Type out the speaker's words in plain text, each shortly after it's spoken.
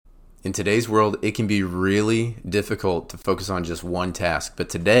In today's world, it can be really difficult to focus on just one task, but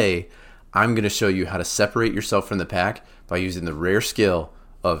today I'm going to show you how to separate yourself from the pack by using the rare skill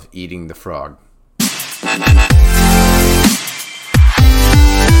of eating the frog.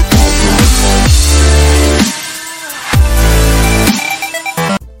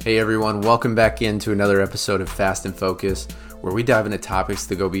 Hey everyone, welcome back into another episode of Fast and Focus, where we dive into topics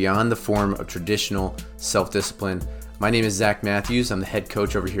that go beyond the form of traditional self-discipline. My name is Zach Matthews. I'm the head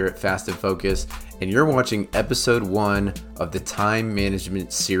coach over here at Fast and Focus, and you're watching episode 1 of the time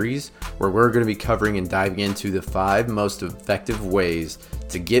management series, where we're going to be covering and diving into the 5 most effective ways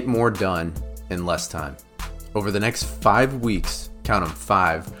to get more done in less time. Over the next 5 weeks, count them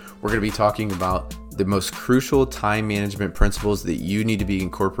 5, we're going to be talking about the most crucial time management principles that you need to be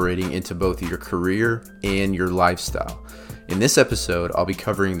incorporating into both your career and your lifestyle. In this episode, I'll be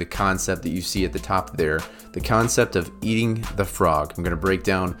covering the concept that you see at the top there, the concept of eating the frog. I'm going to break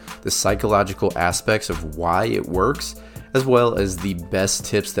down the psychological aspects of why it works, as well as the best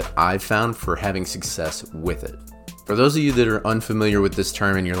tips that I've found for having success with it. For those of you that are unfamiliar with this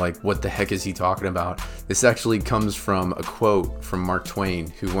term and you're like, what the heck is he talking about? This actually comes from a quote from Mark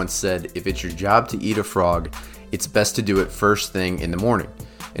Twain, who once said, if it's your job to eat a frog, it's best to do it first thing in the morning.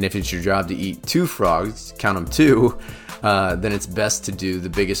 And if it's your job to eat 2 frogs, count them 2, then it's best to do the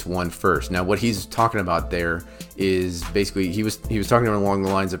biggest one first. Now, what he's talking about there is basically, he was talking along the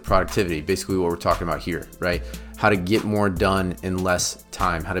lines of productivity, basically what we're talking about here, right? How to get more done in less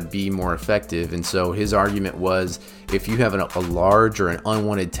time, how to be more effective. And so his argument was, if you have a large or an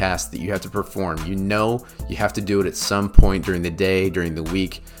unwanted task that you have to perform, you know you have to do it at some point during the day, during the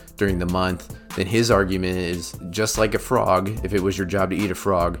week, during the month, then his argument is, just like a frog, if it was your job to eat a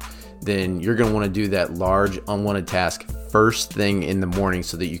frog, then you're going to want to do that large unwanted task first thing in the morning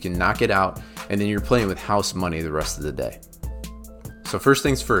so that you can knock it out, and then you're playing with house money the rest of the day. So first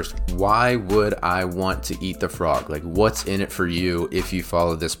things first, why would I want to eat the frog? Like, what's in it for you if you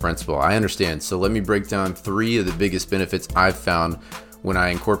follow this principle? I understand. So let me break down 3 of the biggest benefits I've found when I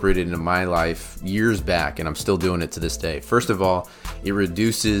incorporated it into my life years back, and I'm still doing it to this day. First of all, it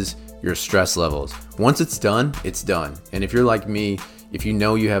reduces your stress levels. Once it's done, it's done. And if you're like me, if you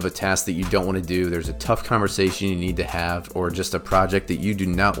know you have a task that you don't want to do, there's a tough conversation you need to have, or just a project that you do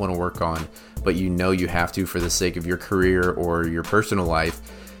not want to work on, but you know you have to for the sake of your career or your personal life,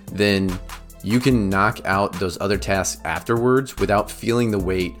 then you can knock out those other tasks afterwards without feeling the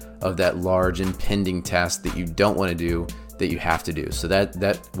weight of that large impending task that you don't want to do that you have to do. So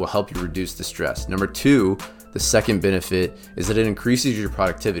that will help you reduce the stress. Number 2, the second benefit is that it increases your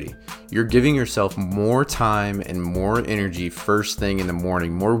productivity. You're giving yourself more time and more energy first thing in the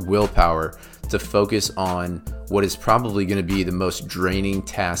morning, more willpower to focus on what is probably going to be the most draining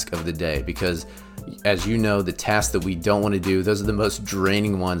task of the day. Because as you know, the tasks that we don't want to do, those are the most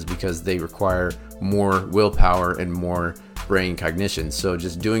draining ones because they require more willpower and more brain cognition. So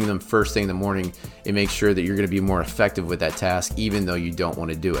just doing them first thing in the morning, it makes sure that you're going to be more effective with that task, even though you don't want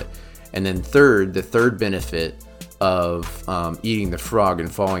to do it. And then the third benefit of eating the frog and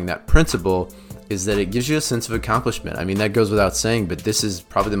following that principle is that it gives you a sense of accomplishment. I mean, that goes without saying, but this is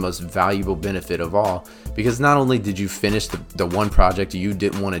probably the most valuable benefit of all, because not only did you finish the one project you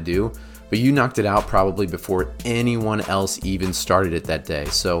didn't want to do, but you knocked it out probably before anyone else even started it that day.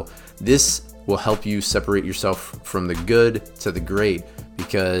 So this will help you separate yourself from the good to the great,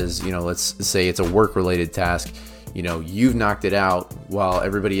 because, let's say it's a work-related task. You've knocked it out while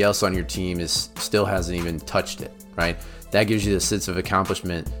everybody else on your team still hasn't even touched it, right? That gives you the sense of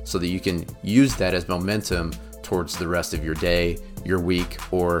accomplishment so that you can use that as momentum towards the rest of your day, your week,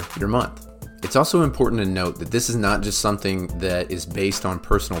 or your month. It's also important to note that this is not just something that is based on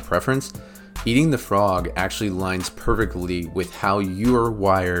personal preference. Eating the frog actually lines perfectly with how you are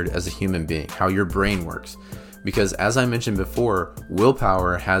wired as a human being, how your brain works. Because as I mentioned before,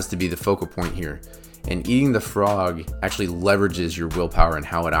 willpower has to be the focal point here. And eating the frog actually leverages your willpower and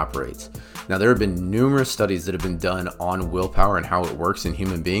how it operates. Now, there have been numerous studies that have been done on willpower and how it works in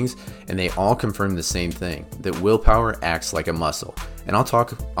human beings, and they all confirm the same thing, that willpower acts like a muscle. And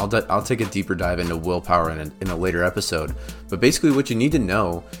I'll take a deeper dive into willpower in a later episode. But basically what you need to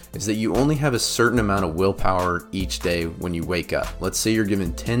know is that you only have a certain amount of willpower each day when you wake up. Let's say you're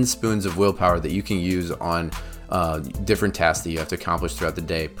given 10 spoons of willpower that you can use on different tasks that you have to accomplish throughout the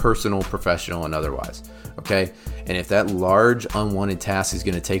day, personal, professional, and otherwise. Okay. And if that large unwanted task is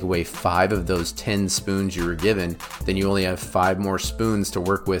going to take away 5 of those 10 spoons you were given, then you only have 5 more spoons to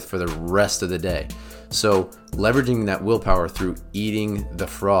work with for the rest of the day. So leveraging that willpower through eating the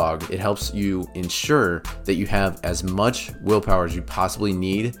frog, it helps you ensure that you have as much willpower as you possibly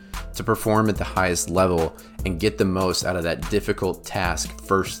need to perform at the highest level and get the most out of that difficult task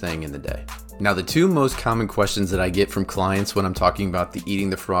first thing in the day. Now, the two most common questions that I get from clients when I'm talking about the eating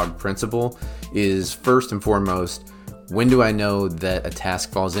the frog principle is, first and foremost, when do I know that a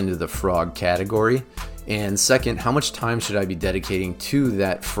task falls into the frog category? And second, how much time should I be dedicating to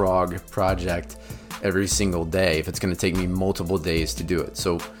that frog project every single day if it's going to take me multiple days to do it?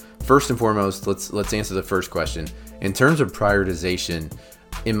 So first and foremost, let's answer the first question. In terms of prioritization,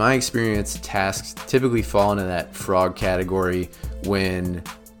 in my experience, tasks typically fall into that frog category when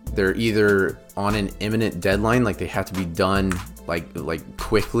they're either on an imminent deadline, like they have to be done like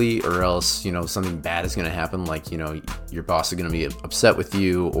quickly, or else, something bad is going to happen, like, your boss is going to be upset with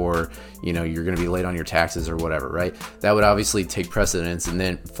you, or, you're going to be late on your taxes or whatever, right? That would obviously take precedence and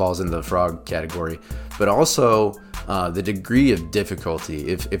then falls into the frog category. But also the degree of difficulty.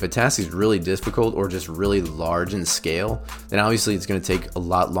 If a task is really difficult or just really large in scale, then obviously it's going to take a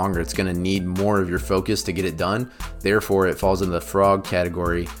lot longer. It's going to need more of your focus to get it done. Therefore, it falls into the frog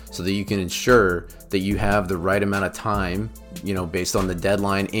category so that you can ensure that you have the right amount of time, based on the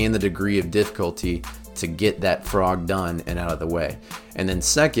deadline and the degree of difficulty, to get that frog done and out of the way. And then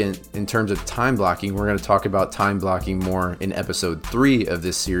second, in terms of time blocking, we're going to talk about time blocking more in episode 3 of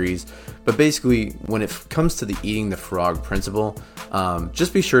this series. But basically, when it comes to the eating the frog principle,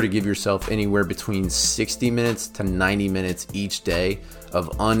 just be sure to give yourself anywhere between 60 minutes to 90 minutes each day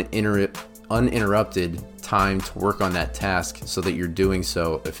of uninterrupted time to work on that task so that you're doing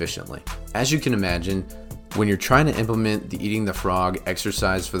so efficiently. As you can imagine, when you're trying to implement the eating the frog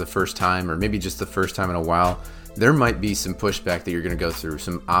exercise for the first time, or maybe just the first time in a while, there might be some pushback that you're going to go through,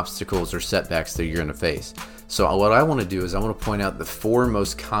 some obstacles or setbacks that you're going to face. So what I want to do is I want to point out the 4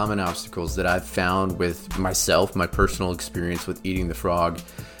 most common obstacles that I've found with myself, my personal experience with eating the frog,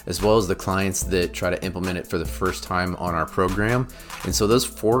 as well as the clients that try to implement it for the first time on our program. And so those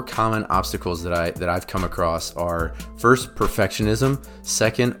 4 common obstacles that I've come across are: first, perfectionism;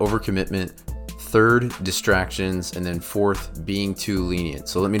 second, overcommitment; third, distractions; and then fourth, being too lenient.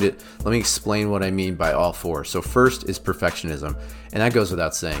 So let me explain what I mean by all 4. So first is perfectionism, and that goes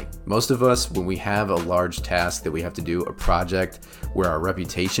without saying. Most of us, when we have a large task that we have to do, a project where our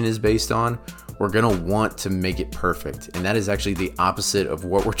reputation is based on, we're going to want to make it perfect. And that is actually the opposite of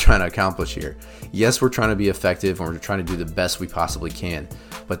what we're trying to accomplish here. Yes, we're trying to be effective and we're trying to do the best we possibly can.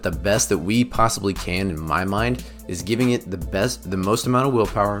 But the best that we possibly can, in my mind, is giving it the most amount of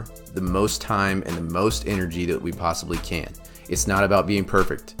willpower, the most time, and the most energy that we possibly can. It's not about being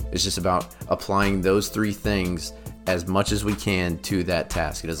perfect. It's just about applying those 3 things as much as we can to that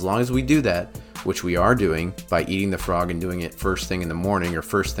task. And as long as we do that, which we are doing by eating the frog and doing it first thing in the morning or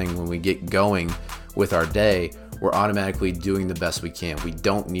first thing when we get going with our day, we're automatically doing the best we can. We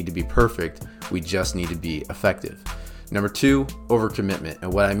don't need to be perfect. We just need to be effective. Number 2, overcommitment.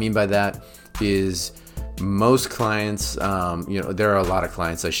 And what I mean by that is most clients, there are a lot of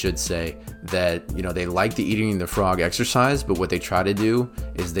clients, I should say, that, they like the eating the frog exercise, but what they try to do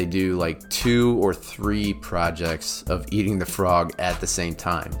is they do like 2 or 3 projects of eating the frog at the same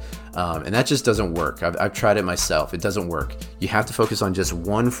time. And that just doesn't work. I've tried it myself. It doesn't work. You have to focus on just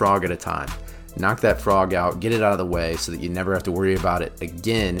one frog at a time. Knock that frog out, get it out of the way so that you never have to worry about it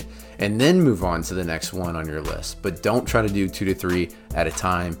again, and then move on to the next one on your list. But don't try to do 2 to 3 at a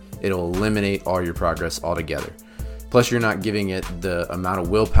time. It'll eliminate all your progress altogether. Plus, you're not giving it the amount of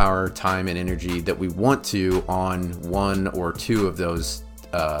willpower, time, and energy that we want to on 1 or 2 of those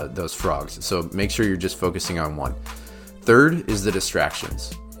frogs. So make sure you're just focusing on 1. Third is the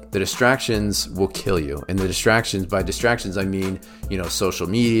distractions. The distractions will kill you. And by distractions, I mean, social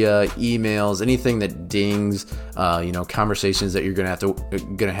media, emails, anything that dings, conversations that you're going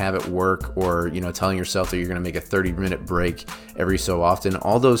to have at work, or, telling yourself that you're going to make a 30-minute break every so often.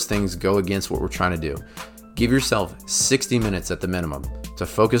 All those things go against what we're trying to do. Give yourself 60 minutes at the minimum to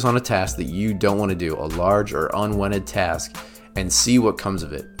focus on a task that you don't want to do, a large or unwanted task, and see what comes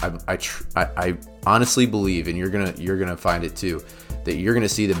of it. I honestly believe, and you're gonna find it too, that you're gonna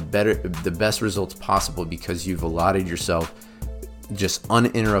see the best results possible because you've allotted yourself just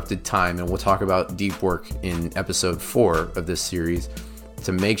uninterrupted time. And we'll talk about deep work in episode 4 of this series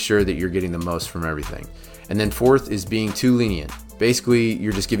to make sure that you're getting the most from everything. And then fourth is being too lenient. Basically,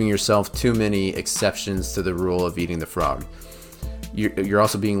 you're just giving yourself too many exceptions to the rule of eating the frog. You're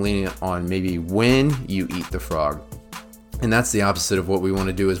also being lenient on maybe when you eat the frog. And that's the opposite of what we want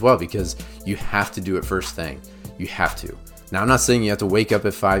to do as well, because you have to do it first thing. You have to. Now, I'm not saying you have to wake up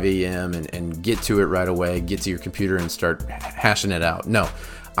at 5 a.m. and get to it right away, get to your computer and start hashing it out. No,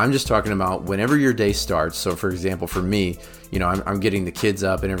 I'm just talking about whenever your day starts. So, for example, for me, I'm getting the kids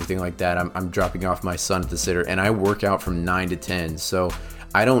up and everything like that. I'm dropping off my son at the sitter, and I work out from 9 to 10. So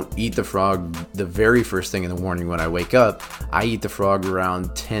I don't eat the frog the very first thing in the morning when I wake up. I eat the frog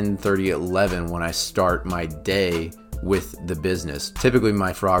around 10:30, 11 when I start my day with the business. Typically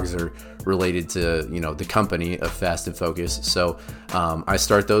my frogs are related to, the company of Fast and Focus. So I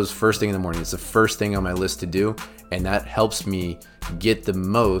start those first thing in the morning. It's the first thing on my list to do. And that helps me get the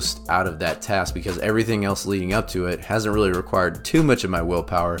most out of that task because everything else leading up to it hasn't really required too much of my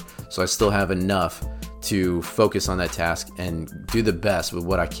willpower. So I still have enough to focus on that task and do the best with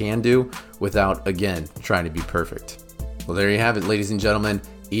what I can do without, again, trying to be perfect. Well, there you have it, ladies and gentlemen.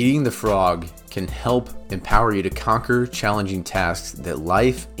 Eating the frog can help empower you to conquer challenging tasks that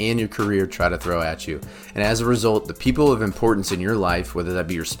life and your career try to throw at you. And as a result, the people of importance in your life, whether that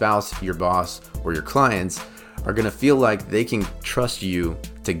be your spouse, your boss, or your clients, are going to feel like they can trust you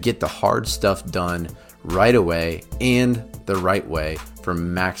to get the hard stuff done right away and the right way for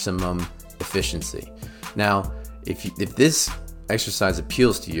maximum efficiency. Now, if this exercise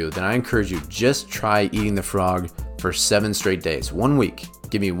appeals to you, then I encourage you, just try eating the frog for 7 straight days, 1 week.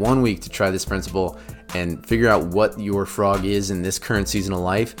 Give me 1 week to try this principle and figure out what your frog is in this current season of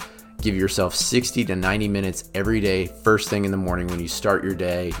life. Give yourself 60 to 90 minutes every day, first thing in the morning when you start your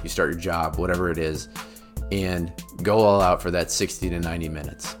day, you start your job, whatever it is, and go all out for that 60 to 90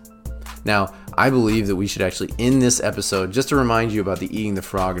 minutes. Now, I believe that we should actually end this episode, just to remind you about the eating the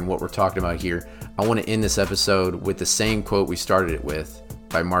frog and what we're talking about here. I want to end this episode with the same quote we started it with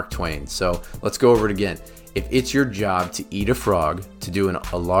by Mark Twain. So let's go over it again. If it's your job to eat a frog, to do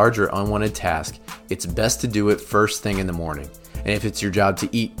a large or unwanted task, it's best to do it first thing in the morning. And if it's your job to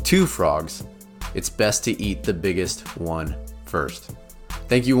eat 2 frogs, it's best to eat the biggest one first.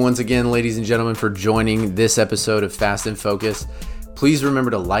 Thank you once again, ladies and gentlemen, for joining this episode of Fast and Focus. Please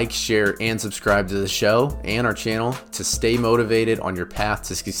remember to like, share, and subscribe to the show and our channel to stay motivated on your path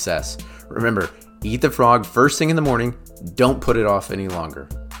to success. Remember, eat the frog first thing in the morning. Don't put it off any longer.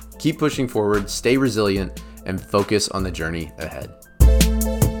 Keep pushing forward, stay resilient, and focus on the journey ahead.